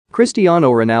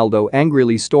Cristiano Ronaldo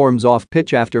angrily storms off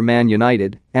pitch after Man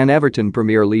United and Everton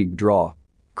Premier League draw.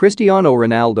 Cristiano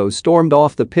Ronaldo stormed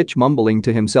off the pitch mumbling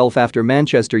to himself after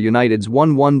Manchester United's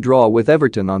 1-1 draw with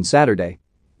Everton on Saturday.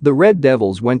 The Red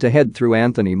Devils went ahead through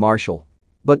Anthony Martial.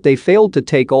 But they failed to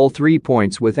take all 3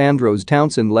 points with Andros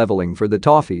Townsend levelling for the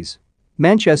Toffees.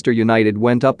 Manchester United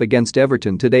went up against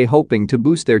Everton today hoping to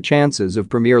boost their chances of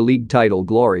Premier League title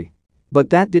glory. But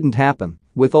that didn't happen,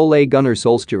 with Ole Gunnar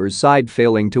Solskjaer's side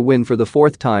failing to win for the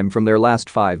 4th time from their last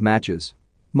 5 matches.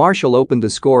 Martial opened the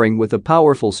scoring with a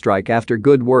powerful strike after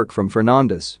good work from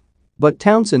Fernandes. But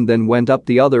Townsend then went up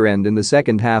the other end in the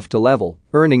second half to level,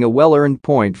 earning a well-earned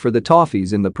point for the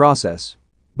Toffees in the process.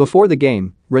 Before the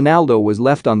game, Ronaldo was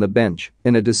left on the bench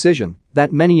in a decision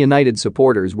that many United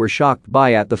supporters were shocked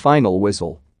by at the final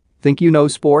whistle. Think you know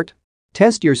sport?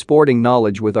 Test your sporting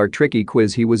knowledge with our tricky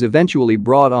quiz. He was eventually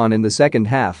brought on in the second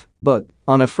half, but,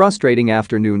 on a frustrating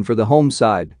afternoon for the home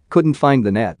side, couldn't find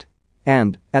the net.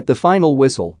 And, at the final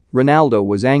whistle, Ronaldo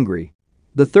was angry.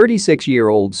 The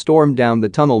 36-year-old stormed down the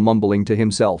tunnel mumbling to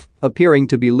himself, appearing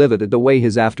to be livid at the way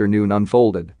his afternoon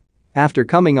unfolded. After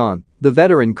coming on, the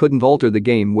veteran couldn't alter the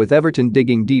game with Everton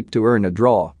digging deep to earn a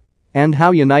draw. And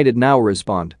how United now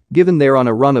respond, given they're on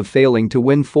a run of failing to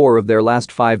win 4 of their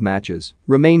last 5 matches,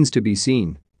 remains to be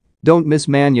seen. Don't miss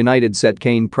Man United set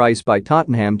Kane price by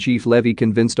Tottenham chief Levy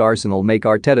convinced Arsenal make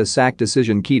Arteta sack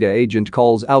decision. Kita agent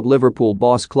calls out Liverpool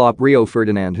boss Klopp. Rio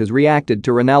Ferdinand has reacted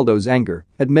to Ronaldo's anger,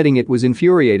 admitting it was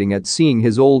infuriating at seeing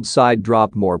his old side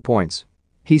drop more points.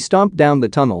 He stomped down the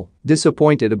tunnel,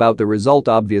 disappointed about the result.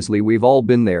 Obviously we've all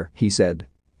been there, he said.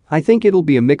 I think it'll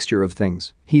be a mixture of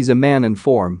things. He's a man in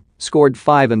form, scored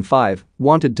 5 and 5,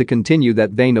 wanted to continue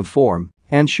that vein of form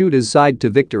and shoot his side to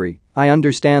victory. I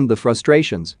understand the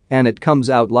frustrations, and it comes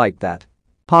out like that.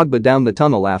 Pogba down the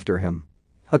tunnel after him.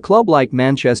 A club like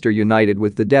Manchester United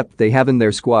with the depth they have in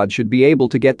their squad should be able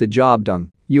to get the job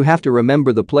done. You have to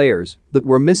remember the players that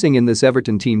were missing in this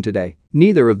Everton team today.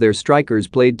 Neither of their strikers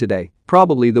played today,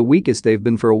 probably the weakest they've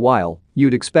been for a while.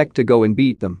 You'd expect to go and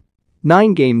beat them.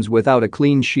 9 games without a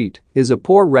clean sheet is a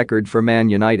poor record for Man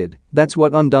United. That's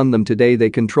what undone them today. They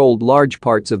controlled large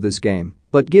parts of this game,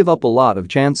 but give up a lot of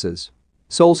chances.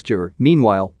 Solskjaer,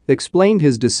 meanwhile, explained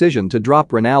his decision to drop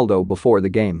Ronaldo before the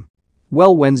game.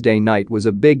 Well, Wednesday night was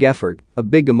a big effort, a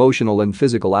big emotional and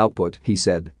physical output, he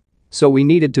said. So we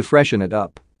needed to freshen it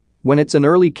up. When it's an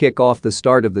early kick-off, the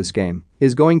start of this game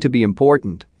is going to be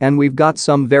important, and we've got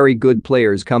some very good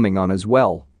players coming on as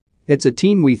well. It's a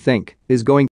team we think is going